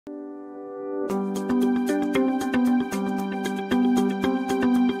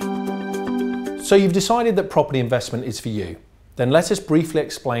So you've decided that property investment is for you. Then let us briefly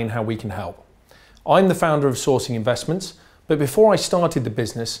explain how we can help. I'm the founder of Sourcing Investments, but before I started the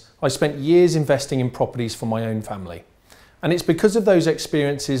business, I spent years investing in properties for my own family. And it's because of those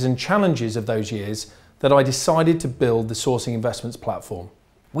experiences and challenges of those years that I decided to build the Sourcing Investments platform.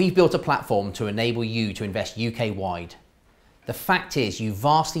 We've built a platform to enable you to invest UK-wide. The fact is, you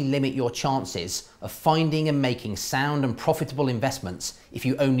vastly limit your chances of finding and making sound and profitable investments if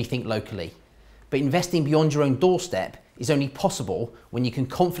you only think locally. But investing beyond your own doorstep is only possible when you can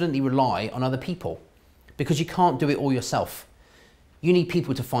confidently rely on other people, because you can't do it all yourself. You need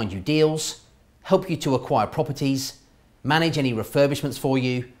people to find you deals, help you to acquire properties, manage any refurbishments for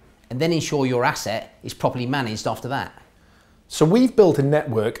you, and then ensure your asset is properly managed after that. So we've built a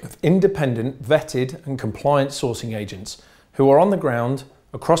network of independent, vetted and compliant sourcing agents who are on the ground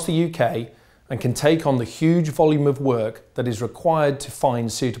across the UK and can take on the huge volume of work that is required to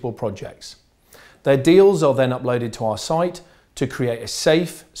find suitable projects. Their deals are then uploaded to our site to create a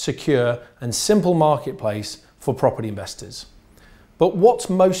safe, secure and simple marketplace for property investors. But what's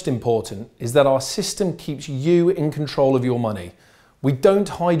most important is that our system keeps you in control of your money. We don't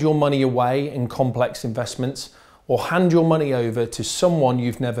hide your money away in complex investments or hand your money over to someone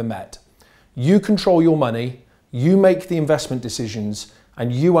you've never met. You control your money, you make the investment decisions,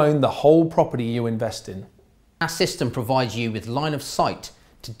 and you own the whole property you invest in. Our system provides you with line of sight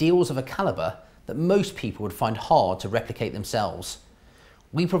to deals of a calibre that most people would find hard to replicate themselves.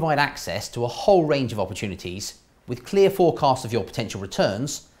 We provide access to a whole range of opportunities with clear forecasts of your potential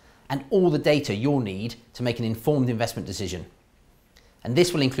returns and all the data you'll need to make an informed investment decision. And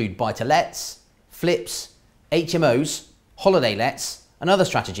this will include buy-to-lets, flips, HMOs, holiday lets and other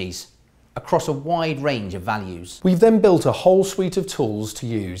strategies across a wide range of values. We've then built a whole suite of tools to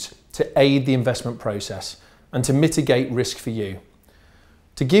use to aid the investment process and to mitigate risk for you,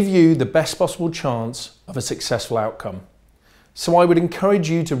 to give you the best possible chance of a successful outcome. So I would encourage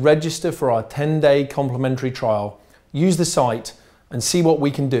you to register for our 10-day complimentary trial, use the site and see what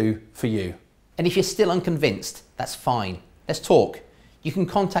we can do for you. And if you're still unconvinced, that's fine. Let's talk. You can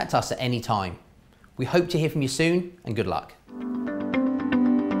contact us at any time. We hope to hear from you soon and good luck.